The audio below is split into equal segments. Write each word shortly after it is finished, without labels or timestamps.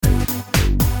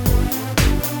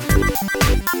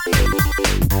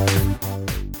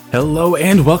Hello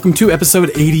and welcome to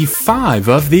episode 85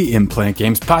 of the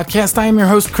IMPLANTgames Podcast. I am your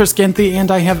host, Chris Genthy,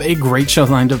 and I have a great show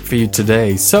lined up for you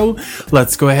today. So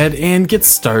let's go ahead and get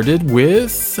started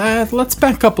with, let's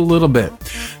back up a little bit.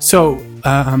 So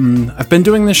I've been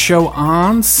doing this show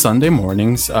on Sunday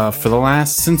mornings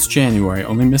since January.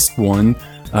 Only missed one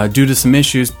due to some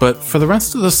issues, but for the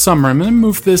rest of the summer, I'm going to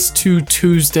move this to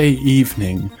Tuesday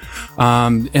evening.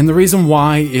 And the reason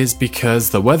why is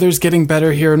because the weather's getting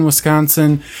better here in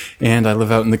Wisconsin, and I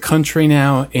live out in the country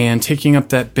now, and taking up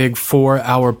that big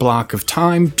 4-hour block of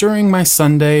time during my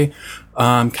Sunday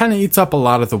kind of eats up a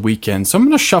lot of the weekend. So I'm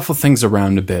going to shuffle things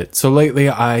around a bit. So lately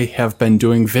I have been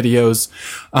doing videos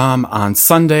on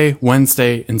Sunday,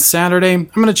 Wednesday, and Saturday. I'm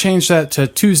going to change that to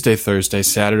Tuesday, Thursday,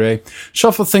 Saturday.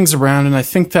 Shuffle things around, and I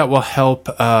think that will help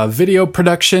video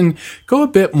production go a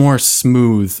bit more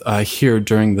smooth here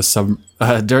during the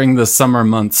summer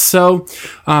months. So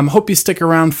hope you stick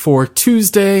around for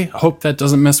Tuesday. Hope that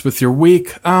doesn't mess with your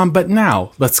week. But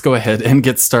now let's go ahead and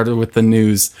get started with the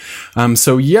news.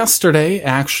 So yesterday,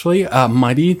 actually,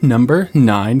 Mighty Number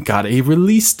 9 got a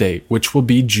release date, which will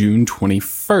be June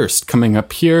 21st, coming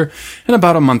up here in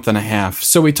about a month and a half.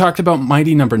 So we talked about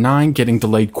Mighty Number 9 getting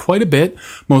delayed quite a bit.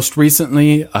 Most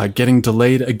recently, getting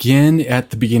delayed again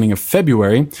at the beginning of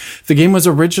February. The game was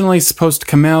originally supposed to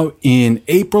come out in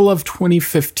April of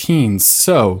 2015.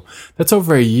 So that's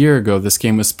over a year ago this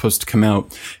game was supposed to come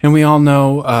out. And we all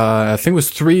know, I think it was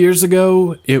 3 years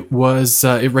ago, it raised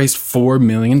 $4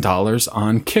 million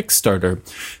on Kickstarter.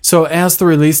 So as the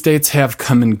release dates have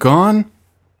come and gone,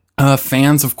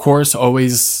 fans, of course,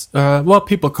 always,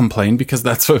 people complain because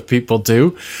that's what people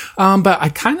do. But I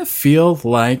kind of feel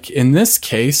like in this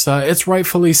case, it's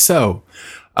rightfully so.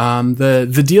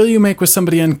 The deal you make with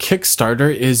somebody on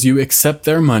Kickstarter is you accept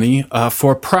their money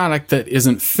for a product that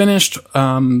isn't finished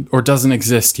or doesn't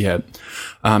exist yet.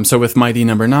 So with Mighty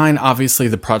Number 9, obviously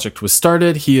the project was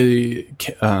started. Inafune,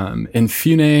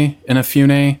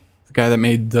 the guy that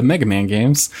made the Mega Man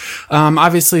games,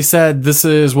 obviously said, this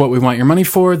is what we want your money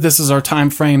for. This is our time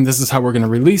frame. This is how we're going to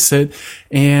release it.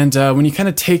 And when you kind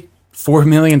of take $4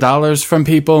 million from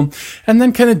people and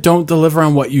then kind of don't deliver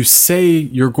on what you say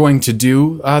you're going to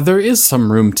do, there is some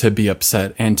room to be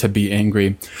upset and to be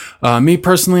angry. Me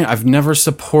personally, I've never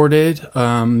supported,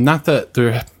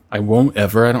 I won't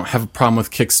ever. I don't have a problem with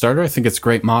Kickstarter. I think it's a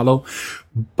great model.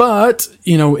 But,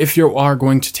 if you are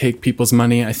going to take people's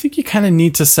money, I think you kind of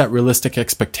need to set realistic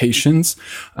expectations.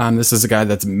 This is a guy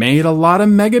that's made a lot of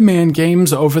Mega Man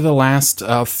games over the last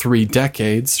 3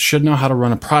 decades, should know how to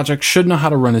run a project, should know how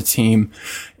to run a team.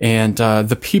 And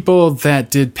the people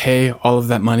that did pay all of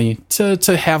that money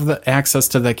to have the access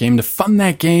to that game, to fund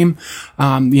that game,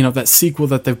 that sequel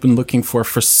that they've been looking for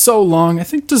so long, I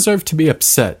think deserve to be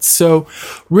upset. So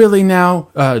really now,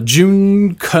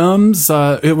 June comes,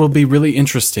 it will be really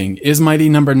interesting. Is Mighty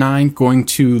Number 9 going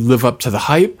to live up to the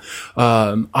hype?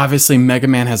 Obviously, Mega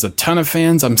Man has a ton of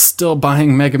fans. I'm still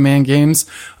buying Mega Man games.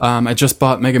 I just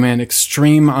bought Mega Man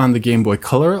Extreme on the Game Boy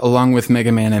Color, along with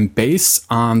Mega Man and Bass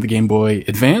on the Game Boy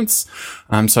Advance.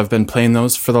 So I've been playing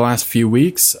those for the last few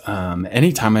weeks.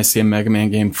 Anytime I see a Mega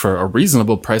Man game for a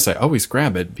reasonable price, I always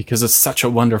grab it because it's such a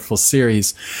wonderful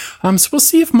series. So we'll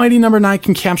see if Mighty Number 9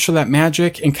 can capture that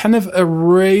magic and kind of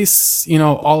erase,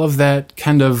 all of that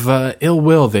kind of ill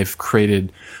will they've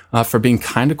created for being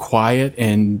kind of quiet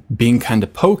and being kind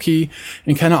of pokey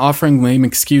and kind of offering lame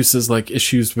excuses like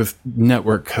issues with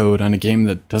network code on a game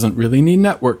that doesn't really need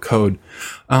network code.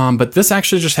 But this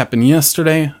actually just happened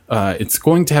yesterday. It's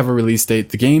going to have a release date.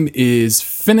 The game is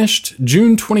finished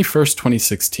June 21st,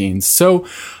 2016. So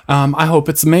I hope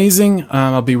it's amazing.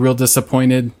 I'll be real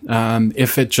disappointed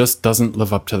if it just doesn't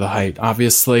live up to the hype.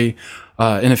 Obviously,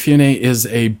 Inafune is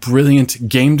a brilliant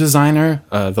game designer.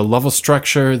 The level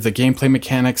structure, the gameplay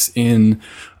mechanics in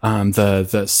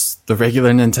the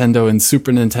regular Nintendo and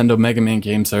Super Nintendo Mega Man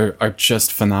games are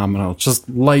just phenomenal, just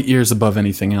light years above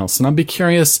anything else. And I'll be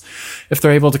curious if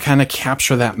they're able to kind of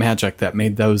capture that magic that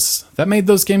made those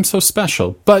games so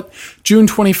special. But June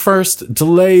 21st,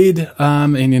 delayed,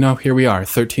 and here we are,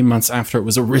 13 months after it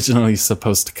was originally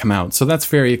supposed to come out. So that's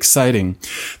very exciting.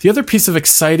 The other piece of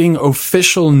exciting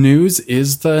official news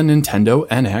is the Nintendo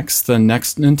NX, the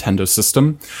next Nintendo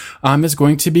system, is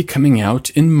going to be coming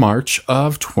out in March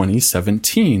of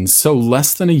 2017. So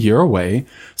less than a year away.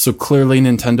 So clearly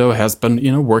Nintendo has been,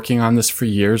 working on this for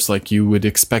years, like you would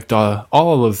expect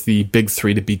all of the big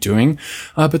three to be doing.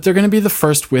 But they're going to be the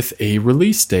first with a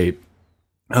release date,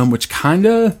 which kind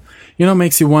of,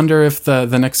 makes you wonder if the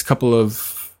next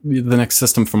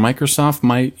system from Microsoft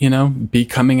might, be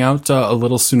coming out a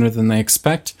little sooner than they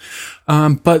expect.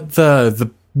 But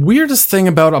the weirdest thing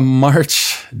about a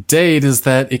March date is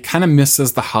that it kind of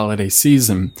misses the holiday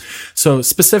season. So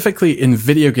specifically in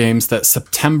video games, that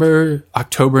September,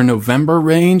 October, November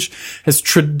range has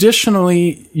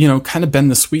traditionally, kind of been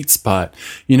the sweet spot.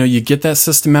 You get that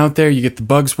system out there, you get the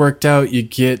bugs worked out, you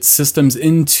get systems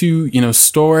into,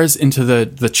 stores, into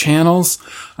the channels,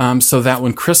 so that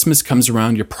when Christmas comes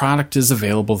around, your product is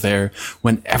available there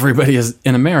when everybody is,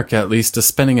 in America at least, is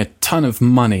spending a ton of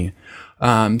money.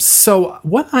 So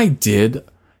what I did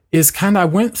is I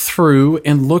went through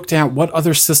and looked at what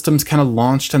other systems kind of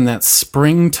launched in that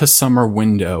spring to summer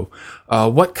window.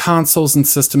 What consoles and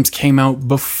systems came out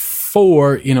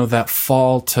before, that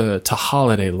fall to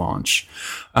holiday launch.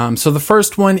 So the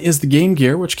first one is the Game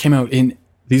Gear, which came out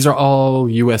these are all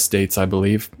US dates, I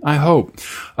believe. I hope.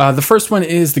 The first one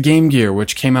is the Game Gear,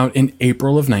 which came out in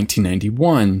April of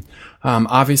 1991.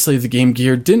 Obviously, the Game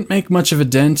Gear didn't make much of a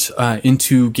dent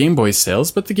into Game Boy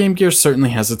sales, but the Game Gear certainly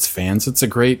has its fans. It's a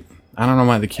great... I don't know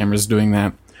why the camera's doing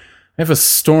that. I have a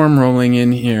storm rolling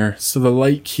in here, so the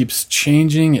light keeps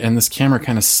changing, and this camera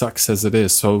kind of sucks as it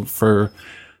is. So for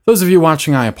those of you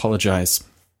watching, I apologize.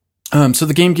 So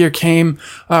the Game Gear came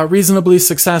reasonably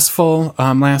successful,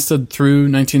 lasted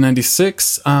through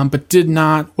 1996, but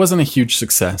wasn't a huge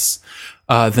success.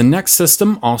 The next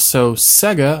system, also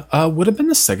Sega, would have been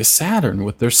the Sega Saturn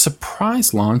with their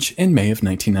surprise launch in May of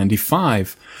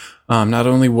 1995. Not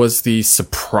only was the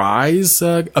surprise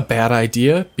a bad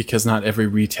idea because not every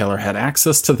retailer had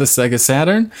access to the Sega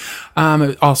Saturn,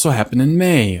 it also happened in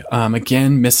May.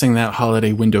 Again, missing that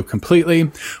holiday window completely.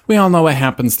 We all know what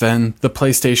happens then. The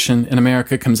PlayStation in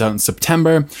America comes out in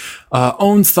September,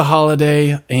 owns the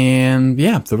holiday, and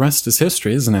yeah, the rest is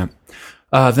history, isn't it?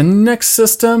 The next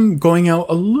system, going out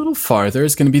a little farther,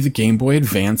 is going to be the Game Boy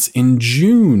Advance in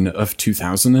June of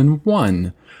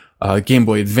 2001. Game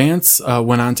Boy Advance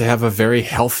went on to have a very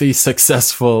healthy,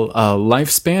 successful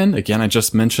lifespan. Again, I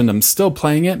just mentioned I'm still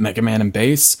playing it, Mega Man and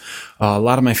Bass. A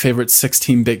lot of my favorite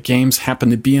 16-bit games happen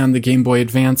to be on the Game Boy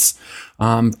Advance.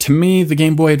 To me, the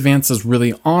Game Boy Advance is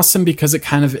really awesome because it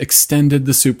kind of extended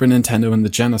the Super Nintendo and the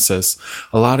Genesis.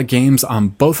 A lot of games on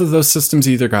both of those systems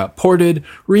either got ported,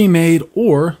 remade,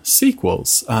 or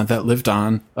sequels that lived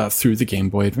on through the Game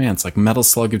Boy Advance, like Metal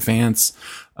Slug Advance.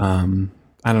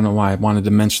 I don't know why I wanted to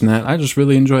mention that. I just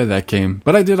really enjoy that game.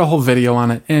 But I did a whole video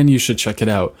on it, and you should check it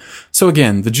out. So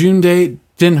again, the June date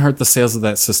didn't hurt the sales of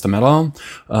that system at all.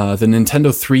 The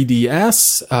Nintendo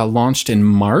 3DS launched in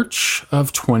March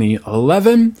of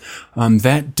 2011.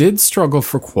 That did struggle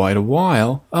for quite a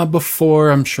while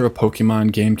before, I'm sure, a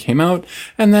Pokemon game came out,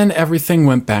 and then everything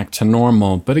went back to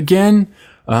normal. But again,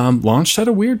 launched at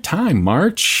a weird time.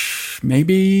 March,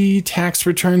 maybe tax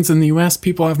returns in the US,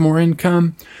 people have more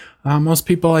income. Most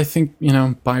people, I think,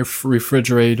 buy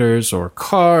refrigerators or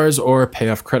cars or pay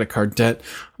off credit card debt.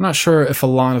 I'm not sure if a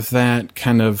lot of that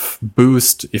kind of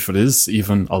boost, if it is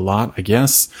even a lot, I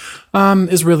guess,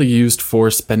 is really used for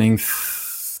spending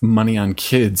money on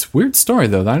kids. Weird story,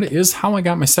 though. That is how I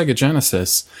got my Sega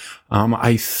Genesis.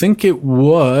 I think it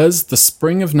was the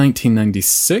spring of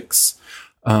 1996.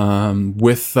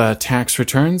 With tax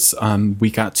returns,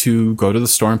 we got to go to the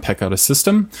store and pick out a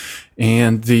system,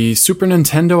 and the Super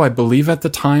Nintendo, I believe at the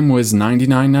time, was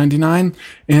 $99.99,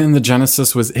 and the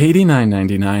Genesis was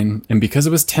 $89.99, and because it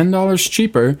was $10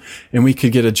 cheaper, and we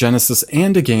could get a Genesis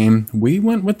and a game, we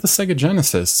went with the Sega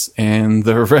Genesis, and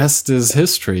the rest is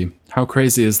history. How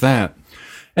crazy is that?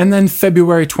 And then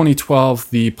February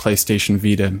 2012, the PlayStation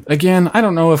Vita. Again, I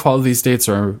don't know if all of these dates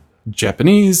are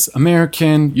Japanese,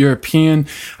 American, European.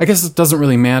 I guess it doesn't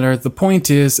really matter. The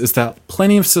point is that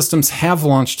plenty of systems have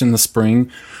launched in the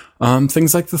spring.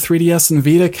 Things like the 3DS and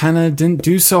Vita kind of didn't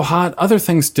do so hot. Other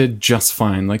things did just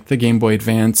fine, like the Game Boy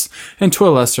Advance, and to a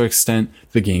lesser extent,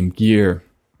 the Game Gear.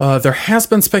 There has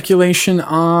been speculation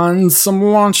on some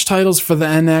launch titles for the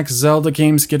NX, Zelda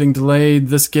games getting delayed,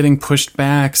 this getting pushed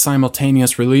back,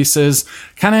 simultaneous releases.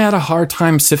 Kind of had a hard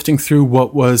time sifting through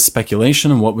what was speculation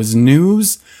and what was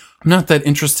news. I'm not that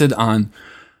interested on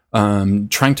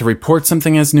trying to report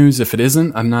something as news if it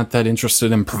isn't. I'm not that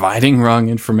interested in providing wrong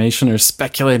information or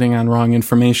speculating on wrong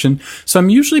information. So I'm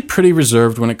usually pretty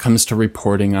reserved when it comes to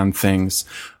reporting on things.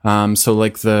 So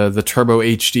like the Turbo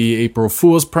HD April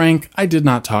Fool's prank, I did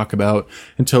not talk about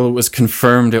until it was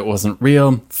confirmed it wasn't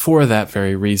real for that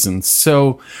very reason.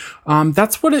 So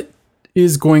that's what it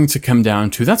is going to come down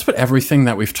to. That's what everything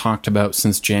that we've talked about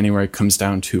since January comes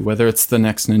down to, whether it's the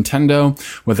next Nintendo,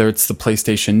 whether it's the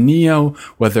PlayStation Neo,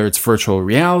 whether it's virtual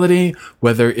reality,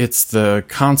 whether it's the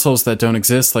consoles that don't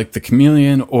exist like the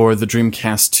Chameleon or the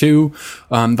Dreamcast 2.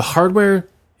 The hardware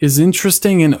is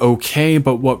interesting and okay,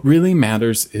 but what really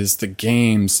matters is the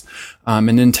games. And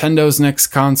Nintendo's next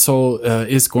console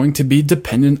is going to be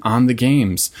dependent on the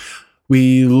games.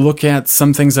 We look at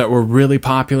some things that were really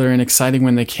popular and exciting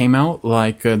when they came out,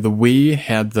 like the Wii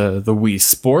had the Wii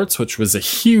Sports, which was a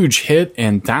huge hit,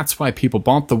 and that's why people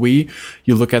bought the Wii.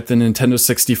 You look at the Nintendo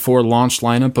 64 launch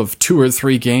lineup of 2 or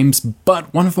 3 games,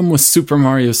 but one of them was Super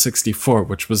Mario 64,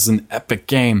 which was an epic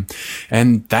game,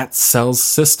 and that sells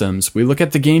systems. We look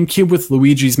at the GameCube with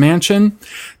Luigi's Mansion,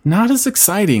 not as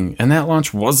exciting, and that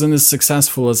launch wasn't as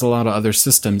successful as a lot of other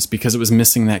systems because it was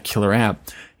missing that killer app.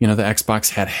 The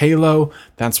Xbox had Halo.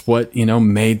 That's what,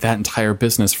 made that entire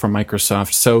business for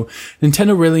Microsoft. So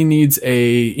Nintendo really needs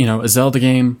a Zelda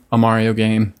game, a Mario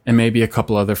game, and maybe a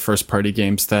couple other first party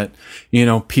games that,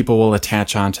 people will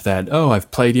attach onto that. Oh, I've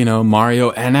played,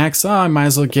 Mario NX. Oh, I might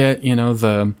as well get,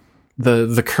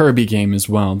 the Kirby game as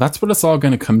well. That's what it's all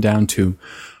going to come down to.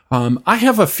 I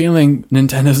have a feeling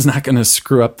Nintendo's not going to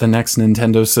screw up the next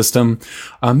Nintendo system.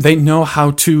 They know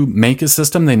how to make a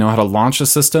system. They know how to launch a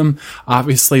system.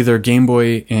 Obviously, their Game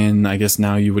Boy and I guess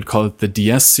now you would call it the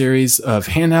DS series of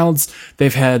handhelds,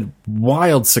 they've had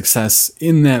wild success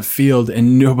in that field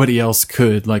and nobody else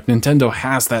could. Like Nintendo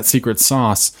has that secret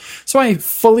sauce. So I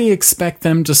fully expect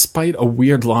them, despite a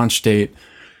weird launch date,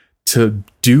 to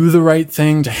do the right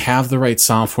thing, to have the right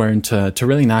software, and to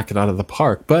really knock it out of the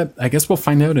park. But I guess we'll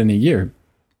find out in a year.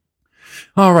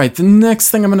 All right, the next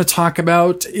thing I'm going to talk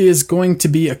about is going to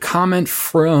be a comment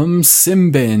from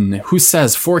Simbin, who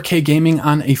says 4K gaming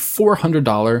on a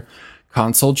 $400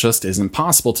 console just isn't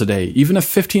possible today. Even a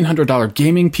 $1,500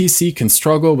 gaming PC can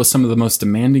struggle with some of the most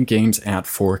demanding games at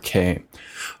 4K.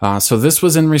 So this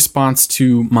was in response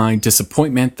to my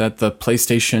disappointment that the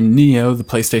PlayStation Neo, the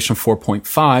PlayStation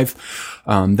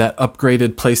 4.5, that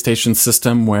upgraded PlayStation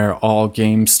system where all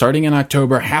games starting in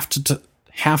October have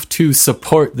to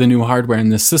support the new hardware in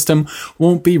this system,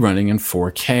 won't be running in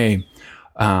 4K.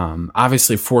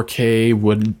 Obviously 4K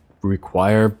would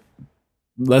require,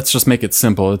 let's just make it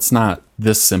simple. It's not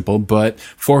this simple, but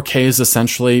 4K is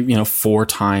essentially, 4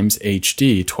 times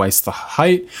HD, twice the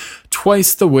height,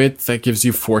 twice the width. That gives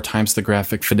you 4 times the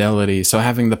graphic fidelity. So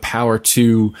having the power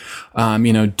to,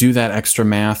 do that extra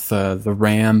math, the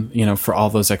RAM, for all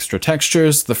those extra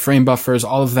textures, the frame buffers,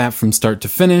 all of that from start to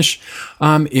finish,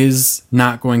 is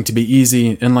not going to be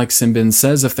easy. And like Simbin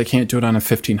says, if they can't do it on a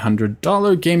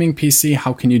 $1,500 gaming PC,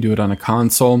 how can you do it on a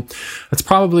console? That's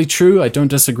probably true. I don't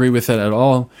disagree with it at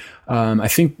all. I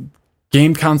think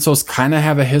game consoles kind of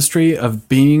have a history of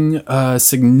being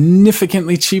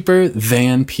significantly cheaper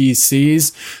than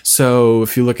PCs. So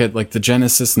if you look at like the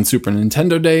Genesis and Super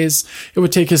Nintendo days, it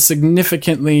would take a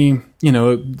significantly,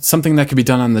 something that could be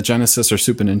done on the Genesis or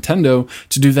Super Nintendo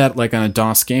to do that like on a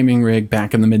DOS gaming rig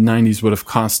back in the mid 90s would have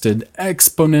costed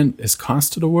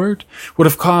would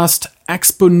have cost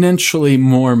exponentially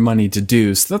more money to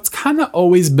do. So that's kind of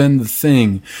always been the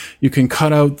thing. You can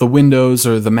cut out the Windows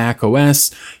or the Mac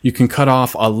OS. You can cut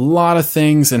off a lot of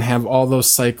things and have all those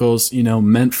cycles,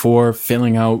 meant for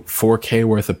filling out 4K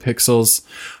worth of pixels.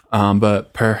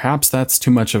 But perhaps that's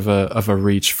too much of a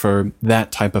reach for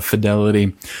that type of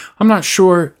fidelity. I'm not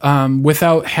sure.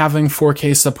 Without having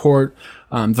 4K support,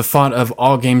 the thought of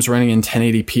all games running in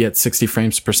 1080p at 60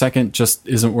 frames per second just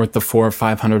isn't worth the $400 or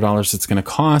 $500 it's going to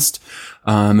cost.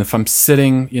 If I'm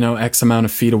sitting, X amount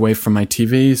of feet away from my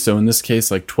TV, so in this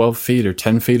case, like 12 feet or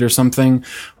 10 feet or something,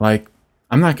 like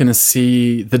I'm not going to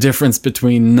see the difference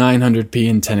between 900p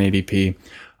and 1080p.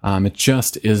 It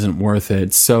just isn't worth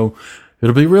it. So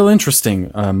it'll be real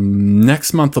interesting.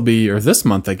 Next month or this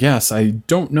month, I guess. I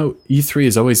don't know. E3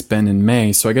 has always been in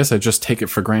May, so I guess I just take it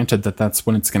for granted that that's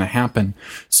when it's going to happen.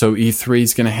 So E3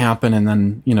 is going to happen, and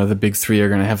then, the big three are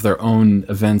going to have their own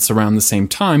events around the same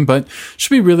time. But it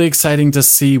should be really exciting to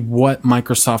see what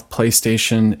Microsoft,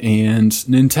 PlayStation, and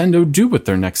Nintendo do with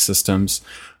their next systems.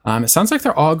 It sounds like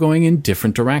they're all going in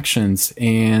different directions,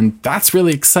 and that's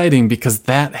really exciting because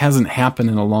that hasn't happened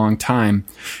in a long time.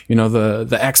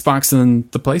 The Xbox and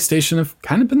the PlayStation have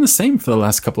kind of been the same for the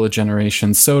last couple of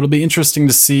generations, so it'll be interesting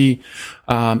to see,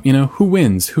 who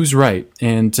wins, who's right,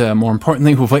 and more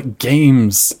importantly, what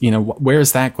games, where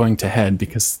is that going to head,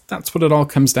 because that's what it all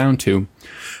comes down to.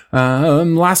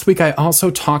 Last week, I also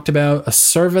talked about a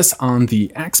service on the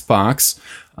Xbox.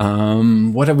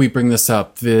 What did we bring this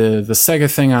up? The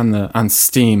Sega thing on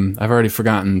Steam. I've already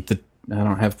forgotten. I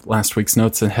don't have last week's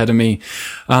notes ahead of me.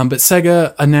 But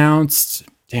Sega announced,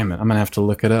 damn it, I'm going to have to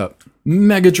look it up.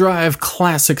 Mega Drive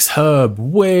Classics Hub,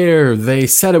 where they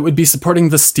said it would be supporting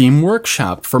the Steam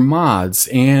Workshop for mods,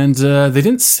 and they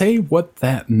didn't say what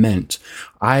that meant.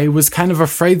 I was kind of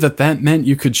afraid that meant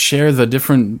you could share the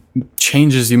different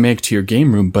changes you make to your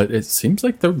game room, but it seems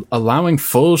like they're allowing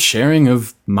full sharing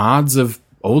of mods of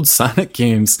old Sonic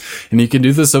games, and you can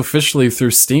do this officially through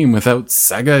Steam without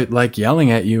Sega yelling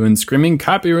at you and screaming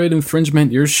copyright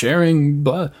infringement, you're sharing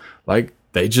blah.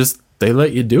 They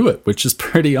let you do it, which is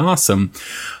pretty awesome.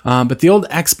 But the old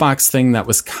Xbox thing that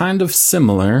was kind of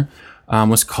similar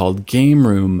was called Game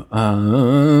Room.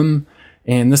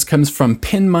 And this comes from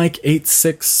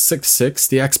PinMike8666.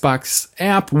 The Xbox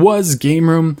app was Game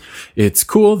Room. It's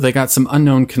cool. They got some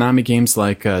unknown Konami games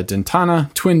like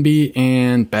Dentana, Twinbee,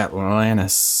 and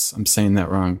Battlelantis. I'm saying that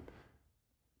wrong.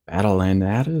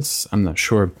 Battlelantis? I'm not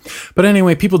sure. But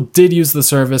anyway, people did use the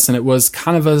service, and it was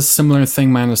kind of a similar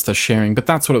thing minus the sharing, but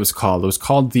that's what it was called. It was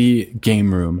called the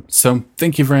Game Room. So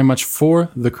thank you very much for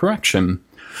the correction.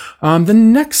 The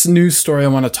next news story I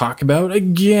want to talk about,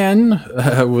 again,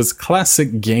 was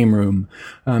Classic Game Room.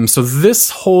 So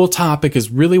this whole topic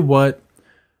is really what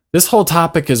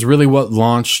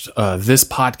launched this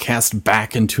podcast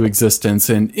back into existence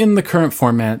and in the current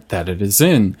format that it is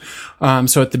in.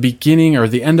 So at the beginning or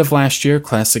the end of last year,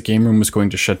 Classic Game Room was going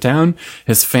to shut down.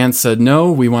 His fans said, no,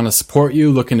 we want to support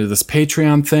you. Look into this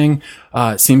Patreon thing.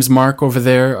 It seems Mark over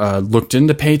there looked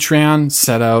into Patreon,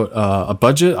 set out a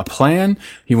budget, a plan.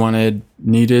 He needed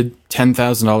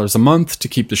 $10,000 a month to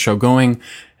keep the show going.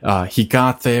 He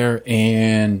got there,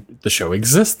 and the show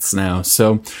exists now.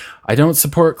 So I don't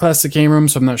support Classic Game Room,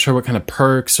 so I'm not sure what kind of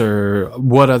perks or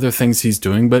what other things he's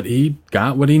doing, but he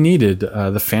got what he needed.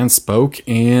 The fans spoke,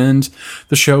 and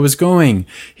the show is going.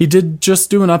 He did just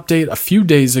do an update a few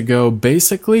days ago,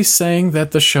 basically saying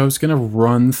that the show's going to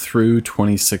run through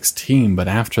 2016. But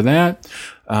after that,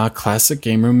 Classic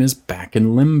Game Room is back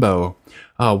in limbo.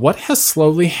 What has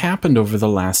slowly happened over the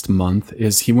last month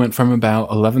is he went from about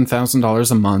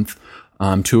 $11,000 a month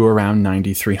to around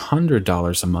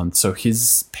 $9,300 a month. So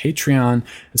his Patreon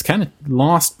has kind of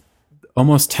lost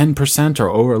almost 10%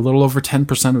 or a little over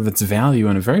 10% of its value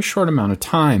in a very short amount of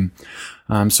time.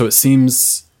 So it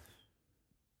seems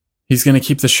he's going to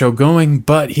keep the show going,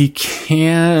 but he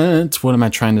can't. What am I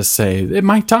trying to say? It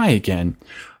might die again.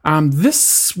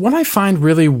 What I find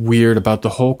really weird about the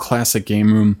whole Classic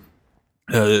Game Room,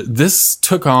 this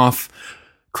took off.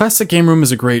 Classic Game Room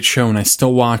is a great show, and I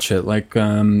still watch it.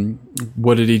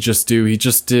 What did he just do? He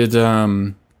just did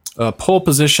a pole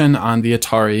position on the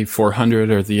Atari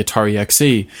 400 or the Atari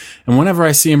XE. And whenever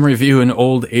I see him review an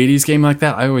old 80s game like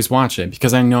that, I always watch it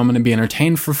because I know I'm going to be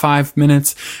entertained for 5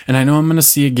 minutes, and I know I'm going to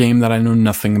see a game that I know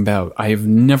nothing about. I have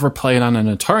never played on an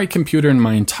Atari computer in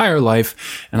my entire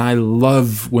life, and I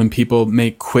love when people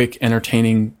make quick,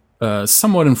 entertaining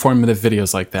somewhat informative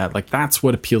videos like that. That's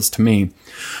what appeals to me.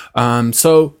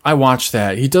 So I watch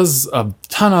that. He does a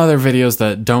ton of other videos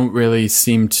that don't really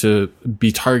seem to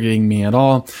be targeting me at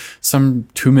all. Some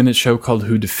 2-minute show called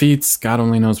Who Defeats. God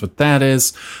only knows what that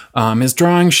is. His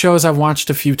drawing shows I've watched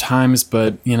a few times,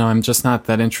 but I'm just not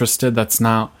that interested. That's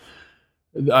not,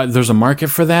 there's a market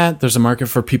for that. There's a market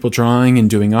for people drawing and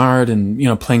doing art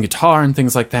and, playing guitar and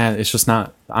things like that. It's just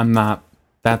not,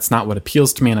 that's not what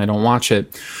appeals to me, and I don't watch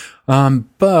it.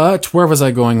 But where was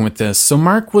I going with this? So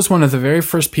Mark was one of the very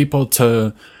first people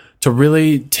to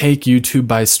really take YouTube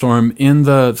by storm in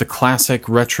the classic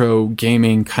retro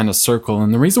gaming kind of circle.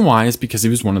 And the reason why is because he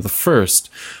was one of the first.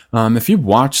 If you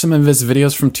watch some of his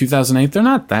videos from 2008, they're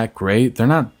not that great. They're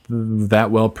not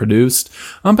that well produced,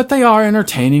 but they are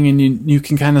entertaining, and you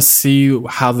can kind of see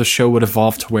how the show would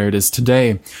evolve to where it is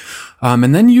today.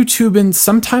 And then YouTube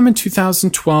sometime in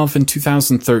 2012 and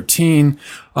 2013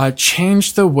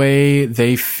 changed the way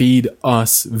they feed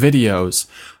us videos.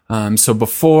 So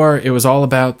before, it was all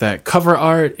about that cover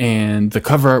art, and the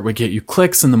cover art would get you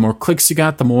clicks, and the more clicks you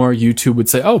got, the more YouTube would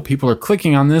say, oh, people are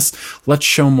clicking on this, let's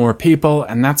show more people,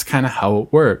 and that's kind of how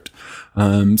it worked.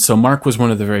 So Mark was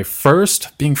one of the very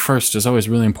first. Being first is always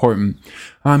really important.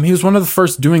 He was one of the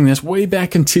first doing this way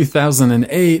back in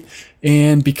 2008,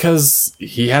 and because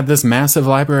he had this massive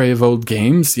library of old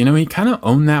games, he kind of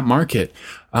owned that market.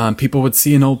 People would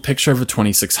see an old picture of a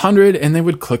 2600 and they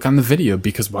would click on the video,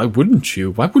 because why wouldn't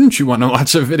you? Why wouldn't you want to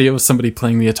watch a video of somebody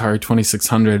playing the Atari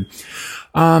 2600?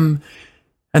 And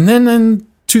then in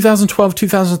 2012,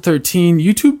 2013,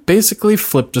 YouTube basically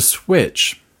flipped a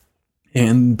switch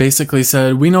and basically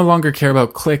said, we no longer care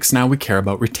about clicks. Now we care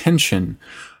about retention.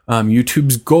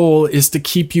 YouTube's goal is to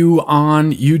keep you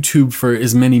on YouTube for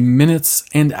as many minutes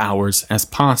and hours as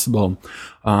possible.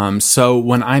 So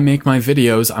when I make my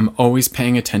videos, I'm always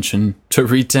paying attention to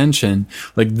retention.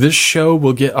 Like, this show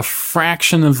will get a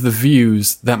fraction of the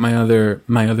views that my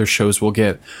other shows will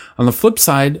get. On the flip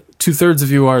side, 2/3 of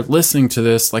you are listening to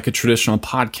this like a traditional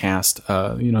podcast,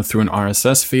 through an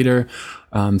RSS feeder,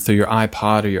 through your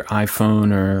iPod or your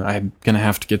iPhone, or I'm going to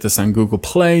have to get this on Google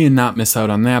Play and not miss out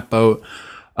on that boat.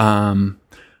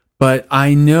 But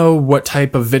I know what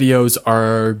type of videos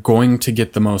are going to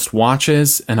get the most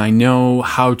watches, and I know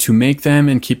how to make them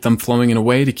and keep them flowing in a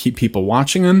way to keep people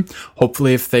watching them.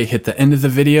 Hopefully, if they hit the end of the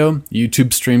video,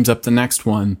 YouTube streams up the next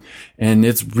one. And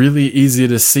it's really easy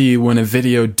to see when a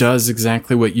video does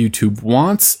exactly what YouTube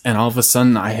wants, and all of a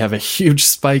sudden I have a huge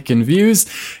spike in views.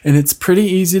 And it's pretty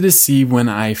easy to see when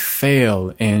I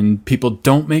fail and people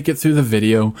don't make it through the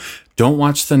video, don't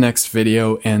watch the next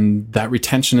video, and that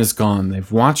retention is gone.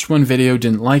 They've watched one video,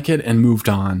 didn't like it, and moved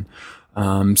on.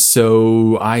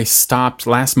 So I stopped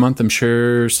last month. I'm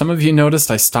sure some of you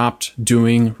noticed I stopped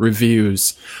doing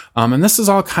reviews. And this is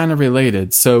all kind of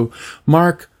related. So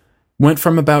Mark went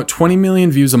from about 20 million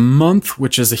views a month,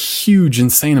 which is a huge,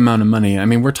 insane amount of money. I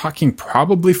mean, we're talking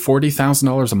probably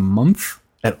 $40,000 a month,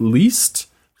 at least.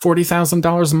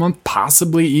 $40,000 a month,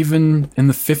 possibly even in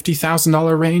the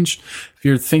 $50,000 range. If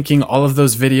you're thinking all of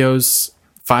those videos,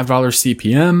 $5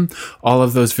 CPM, all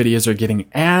of those videos are getting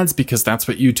ads because that's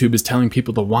what YouTube is telling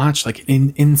people to watch, like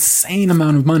an insane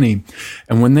amount of money.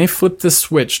 And when they flipped the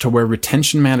switch to where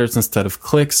retention matters instead of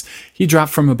clicks, he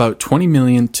dropped from about 20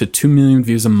 million to 2 million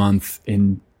views a month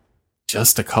in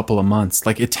just a couple of months.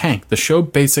 Like, it tanked. The show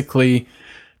basically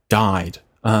died.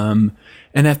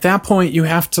 And at that point, you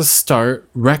have to start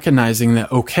recognizing that,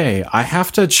 okay, I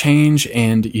have to change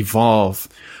and evolve.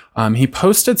 He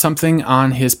posted something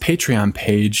on his Patreon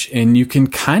page, and you can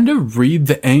kind of read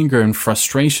the anger and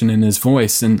frustration in his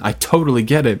voice, and I totally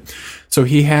get it. So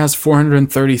he has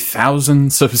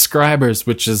 430,000 subscribers,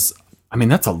 which is, I mean,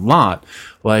 that's a lot.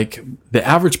 Like, the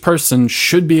average person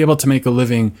should be able to make a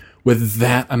living with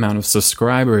that amount of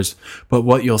subscribers. But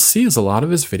what you'll see is a lot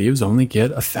of his videos only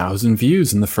get 1,000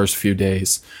 views in the first few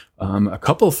days, a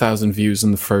couple thousand views in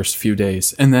the first few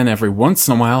days, and then every once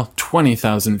in a while,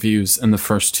 20,000 views in the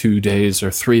first 2 days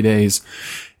or 3 days.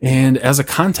 And as a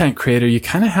content creator, you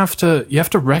kind of have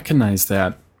to recognize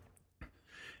that.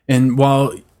 And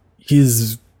while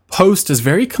his post is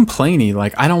very complainy,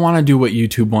 like, I don't want to do what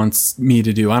YouTube wants me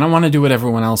to do. I don't want to do what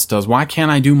everyone else does. Why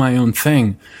can't I do my own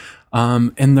thing?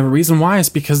 And the reason why is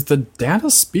because the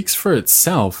data speaks for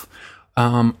itself.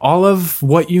 All of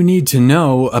what you need to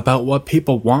know about what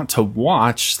people want to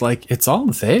watch, like, it's all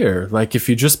there. Like, if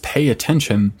you just pay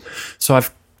attention. So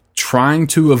I've trying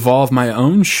to evolve my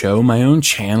own show, my own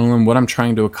channel, and what I'm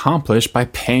trying to accomplish by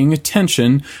paying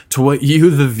attention to what you,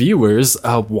 the viewers,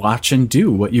 watch and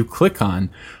do, what you click on.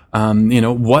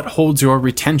 What holds your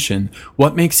retention?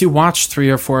 What makes you watch 3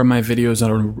 or 4 of my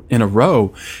videos in a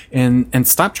row? And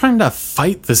stop trying to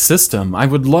fight the system. I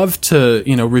would love to,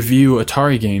 review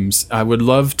Atari games. I would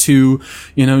love to,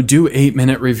 do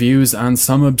 8-minute reviews on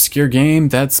some obscure game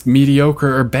that's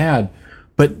mediocre or bad.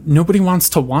 But nobody wants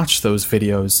to watch those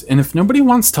videos. And if nobody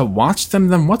wants to watch them,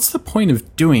 then what's the point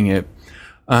of doing it?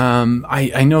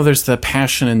 I know there's the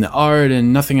passion in the art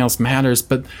and nothing else matters,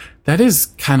 but that is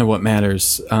kind of what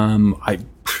matters. I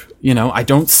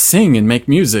don't sing and make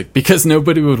music because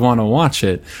nobody would want to watch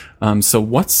it. So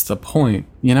what's the point?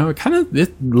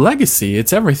 It's legacy.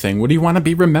 It's everything. What do you want to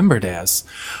be remembered as?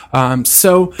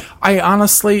 So I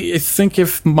honestly think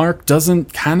if Mark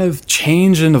doesn't kind of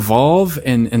change and evolve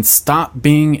and stop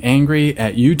being angry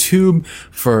at YouTube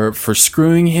for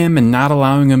screwing him and not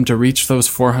allowing him to reach those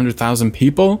 400,000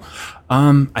 people,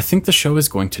 I think the show is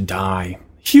going to die.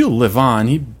 He'll live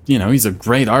on. He's a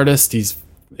great artist. He's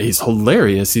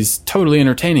hilarious. He's totally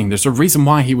entertaining. There's a reason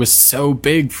why he was so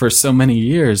big for so many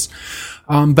years.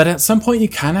 But at some point you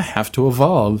kind of have to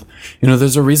evolve.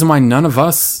 There's a reason why none of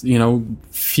us,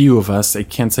 few of us, I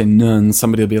can't say none,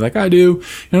 somebody will be like, I do.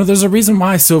 There's a reason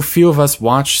why so few of us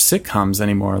watch sitcoms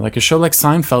anymore. Like, a show like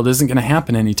Seinfeld isn't going to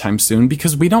happen anytime soon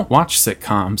because we don't watch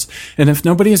sitcoms. And if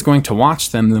nobody is going to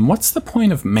watch them, then what's the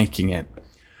point of making it?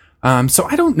 So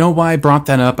I don't know why I brought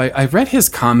that up. I read his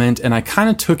comment and I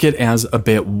kind of took it as a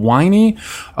bit whiny,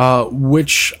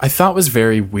 which I thought was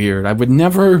very weird. I would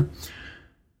never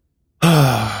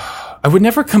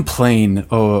complain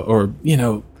or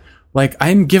Like,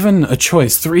 I'm given a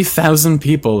choice. 3,000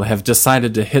 people have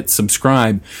decided to hit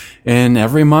subscribe, and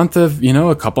every month a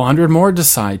couple hundred more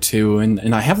decide to,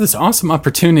 and I have this awesome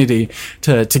opportunity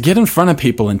to get in front of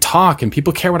people and talk, and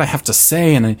people care what I have to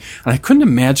say, and I couldn't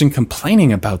imagine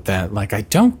complaining about that. Like, I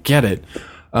don't get it.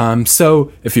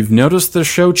 So if you've noticed the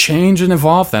show change and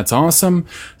evolve, that's awesome.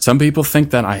 Some people think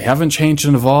that I haven't changed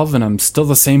and evolved, and I'm still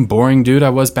the same boring dude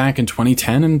I was back in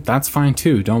 2010, and that's fine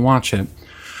too. Don't watch it.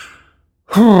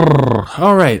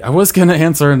 All right, I was going to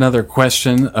answer another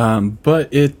question,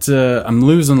 but I'm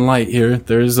losing light here.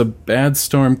 There's a bad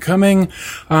storm coming.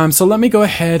 So let me go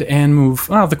ahead and move.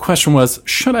 Well, the question was,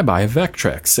 should I buy a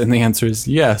Vectrex? And the answer is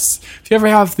yes. If you ever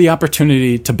have the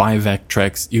opportunity to buy a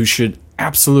Vectrex, you should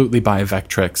absolutely buy a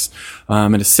Vectrex.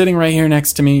 It is sitting right here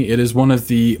next to me. It is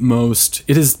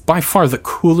it is by far the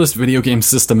coolest video game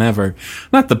system ever.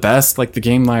 Not the best, like the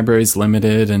game library is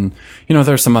limited and,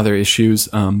 there are some other issues,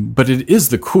 but it is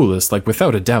the coolest, like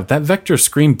without a doubt. That Vector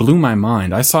screen blew my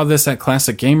mind. I saw this at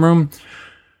Classic Game Room.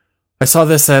 I saw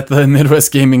this at the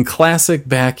Midwest Gaming Classic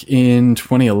back in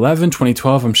 2011,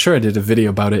 2012. I'm sure I did a video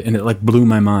about it, and it blew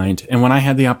my mind. And when I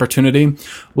had the opportunity,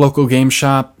 local game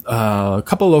shop, a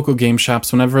couple local game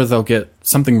shops, whenever they'll get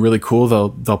something really cool,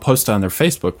 they'll post it on their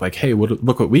Facebook, like, hey,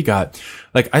 look what we got.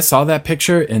 Like, I saw that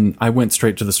picture and I went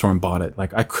straight to the store and bought it.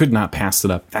 Like, I could not pass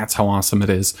it up. That's how awesome it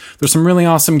is. There's some really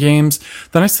awesome games.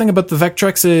 The nice thing about the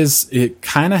Vectrex is it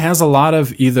kind of has a lot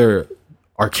of either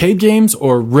arcade games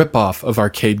or rip-off of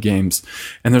arcade games.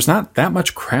 And there's not that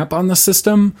much crap on the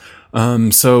system.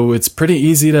 So it's pretty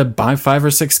easy to buy 5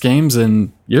 or 6 games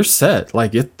and you're set.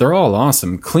 They're all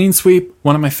awesome. Clean Sweep,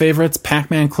 one of my favorites,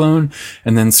 Pac-Man Clone,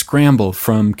 and then Scramble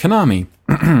from Konami,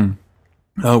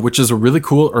 which is a really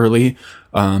cool early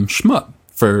shmup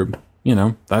for,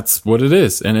 that's what it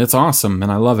is. And it's awesome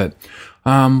and I love it.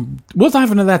 We'll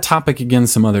dive into that topic again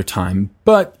some other time,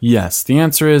 but yes, the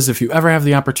answer is if you ever have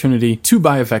the opportunity to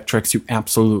buy a Vectrex, you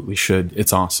absolutely should.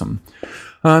 It's awesome.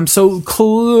 So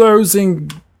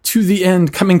coming to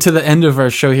the end of our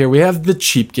show here, we have the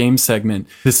cheap game segment.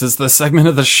 This is the segment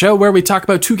of the show where we talk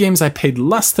about 2 games I paid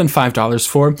less than $5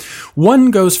 for.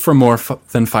 One goes for more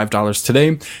than $5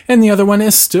 today, and the other one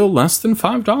is still less than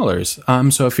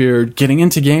 $5. So if you're getting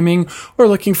into gaming or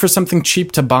looking for something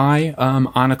cheap to buy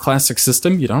on a classic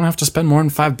system, you don't have to spend more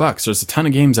than $5. There's a ton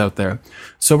of games out there.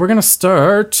 So we're going to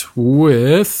start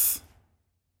with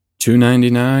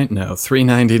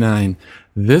 $3.99.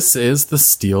 This is the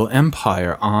Steel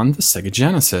Empire on the Sega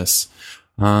Genesis.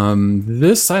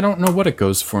 This, I don't know what it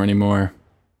goes for anymore.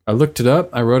 I looked it up,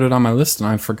 I wrote it on my list, and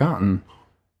I've forgotten.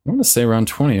 I want to say around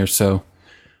 20 or so.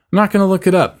 I'm not going to look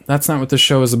it up. That's not what this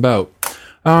show is about.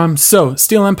 So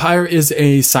Steel Empire is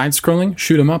a side-scrolling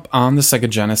shoot-'em-up on the Sega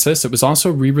Genesis. It was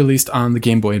also re-released on the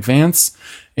Game Boy Advance,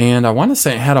 and I want to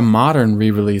say it had a modern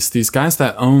re-release. These guys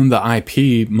that own the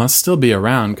IP must still be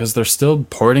around because they're still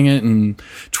porting it and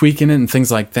tweaking it and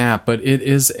things like that, but it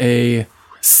is a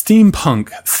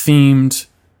steampunk-themed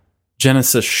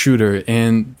Genesis shooter,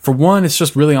 and for one, it's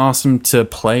just really awesome to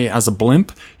play as a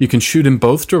blimp. You can shoot in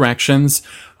both directions.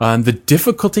 The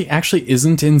difficulty actually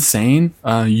isn't insane.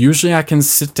 Usually I can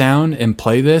sit down and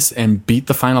play this and beat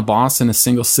the final boss in a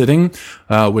single sitting,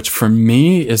 which for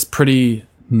me is pretty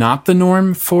not the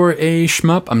norm for a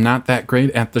shmup. I'm not that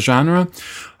great at the genre.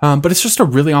 But it's just a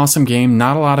really awesome game.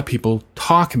 Not a lot of people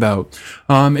talk about.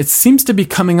 It seems to be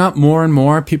coming up more and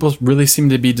more. People really seem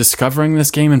to be discovering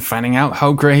this game and finding out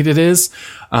how great it is.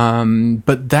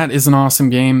 But that is an awesome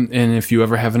game. And if you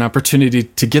ever have an opportunity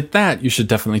to get that, you should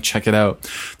definitely check it out.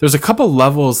 There's a couple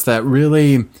levels that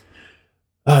really...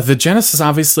 the Genesis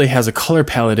obviously has a color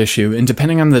palette issue, and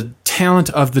depending on the talent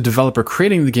of the developer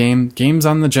creating the game, games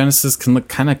on the Genesis can look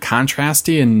kind of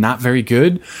contrasty and not very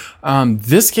good.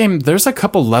 This game, there's a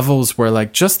couple levels where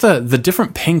just the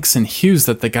different pinks and hues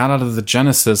that they got out of the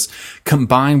Genesis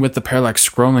combined with the parallax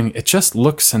scrolling, it just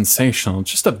looks sensational.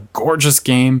 Just a gorgeous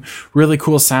game, really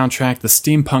cool soundtrack. The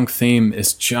steampunk theme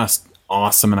is just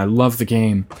awesome, and I love the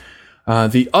game.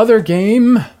 The other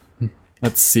game,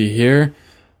 let's see here.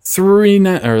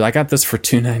 I got this for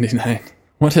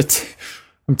 $2.99.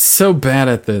 I'm so bad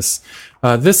at this.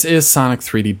 This is Sonic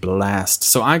 3D Blast.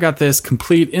 So I got this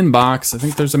complete in box. I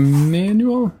think there's a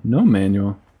manual. No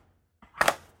manual.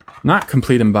 Not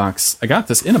complete in box. I got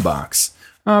this in a box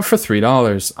for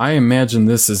 $3. I imagine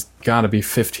this has got to be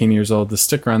 15 years old. The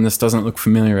sticker on this doesn't look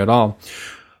familiar at all.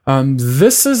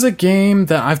 This is a game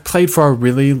that I've played for a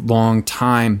really long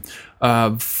time.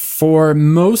 For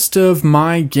most of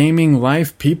my gaming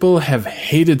life, people have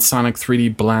hated Sonic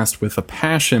 3D Blast with a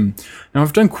passion. Now,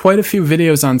 I've done quite a few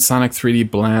videos on Sonic 3D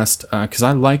Blast because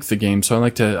I like the game, so I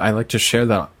like to share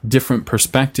that different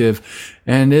perspective.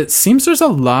 And it seems there's a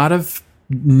lot of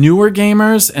newer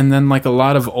gamers and then like a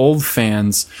lot of old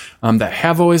fans that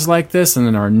have always liked this and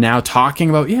then are now talking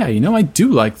about, yeah, I do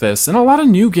like this. And a lot of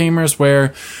new gamers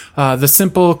where the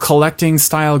simple collecting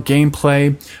style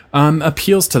gameplay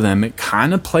appeals to them. It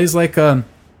kind of plays like an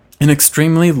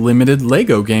extremely limited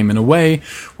Lego game in a way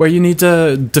where you need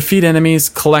to defeat enemies,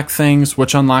 collect things,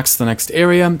 which unlocks the next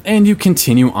area, and you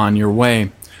continue on your way.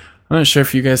 I'm not sure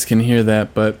if you guys can hear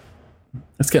that, but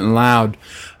it's getting loud.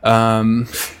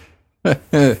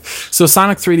 So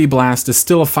Sonic 3D Blast is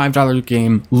still a $5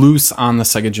 game loose on the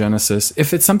Sega Genesis.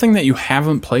 If it's something that you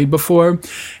haven't played before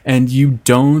and you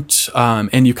don't,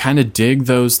 and you kind of dig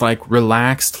those like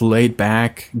relaxed, laid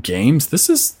back games, this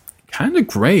is kind of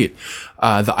great.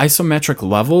 The isometric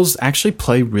levels actually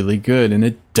play really good, and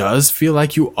it does feel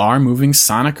like you are moving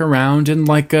Sonic around in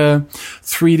like a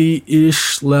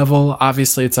 3D-ish level.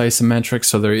 Obviously, it's isometric,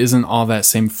 so there isn't all that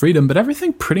same freedom, but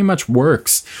everything pretty much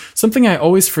works. Something I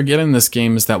always forget in this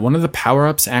game is that one of the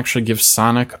power-ups actually gives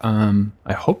Sonic,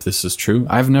 I hope this is true.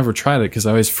 I've never tried it because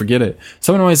I always forget it.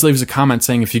 Someone always leaves a comment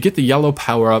saying if you get the yellow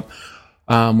power-up,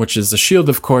 which is the shield,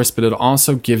 of course, but it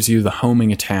also gives you the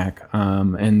homing attack.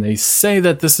 And they say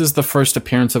that this is the first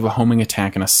appearance of a homing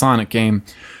attack in a Sonic game.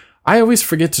 I always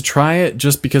forget to try it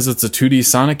just because it's a 2D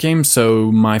Sonic game,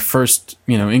 so my first,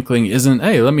 inkling isn't,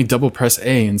 hey, let me double press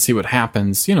A and see what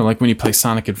happens. Like when you play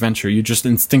Sonic Adventure, you just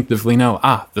instinctively know,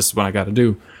 this is what I gotta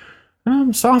do.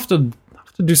 So I'll have to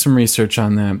do some research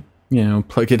on that.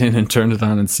 Plug it in and turn it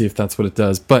on and see if that's what it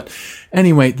does. But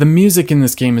anyway, the music in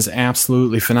this game is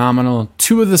absolutely phenomenal.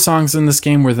 2 of the songs in this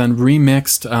game were then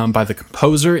remixed by the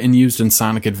composer and used in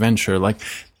Sonic Adventure. Like,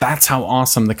 that's how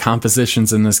awesome the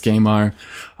compositions in this game are.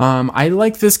 I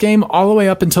like this game all the way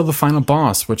up until the final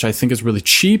boss, which I think is really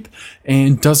cheap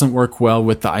and doesn't work well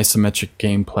with the isometric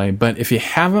gameplay. But if you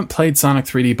haven't played Sonic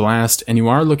 3D Blast and you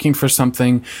are looking for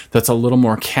something that's a little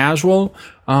more casual,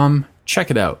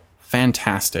 check it out.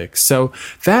 Fantastic. So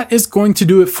that is going to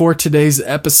do it for today's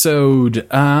episode.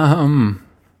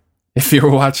 If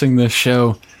you're watching this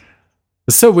show,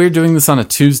 it's so weird doing this on a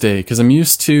Tuesday because I'm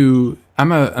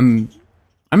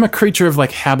a creature of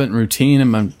like habit and routine,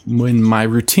 and when my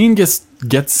routine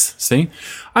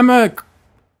I'm a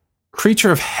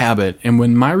creature of habit, and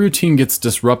when my routine gets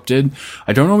disrupted,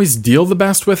 I don't always deal the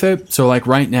best with it. So like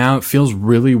right now, it feels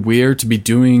really weird to be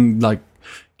doing like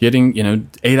getting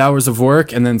 8 hours of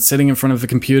work and then sitting in front of the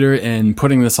computer and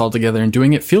putting this all together and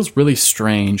doing it feels really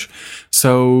strange.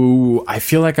 So I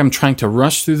feel like I'm trying to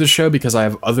rush through the show because I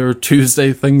have other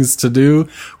Tuesday things to do,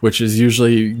 which is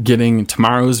usually getting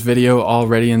tomorrow's video all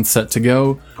ready and set to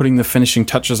go, putting the finishing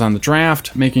touches on the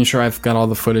draft, making sure I've got all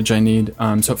the footage I need.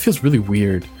 So it feels really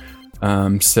weird.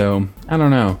 So I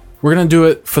don't know. We're going to do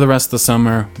it for the rest of the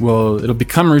summer. It'll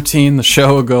become routine. The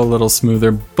show will go a little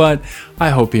smoother, but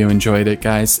I hope you enjoyed it,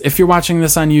 guys. If you're watching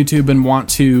this on YouTube and want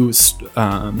to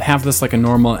have this like a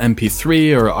normal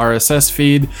MP3 or RSS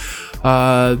feed,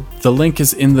 the link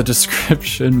is in the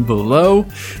description below.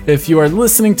 If you are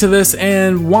listening to this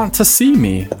and want to see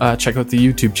me, check out the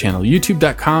YouTube channel,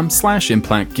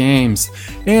 youtube.com/IMPLANTgames.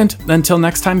 And until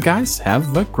next time, guys,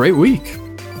 have a great week.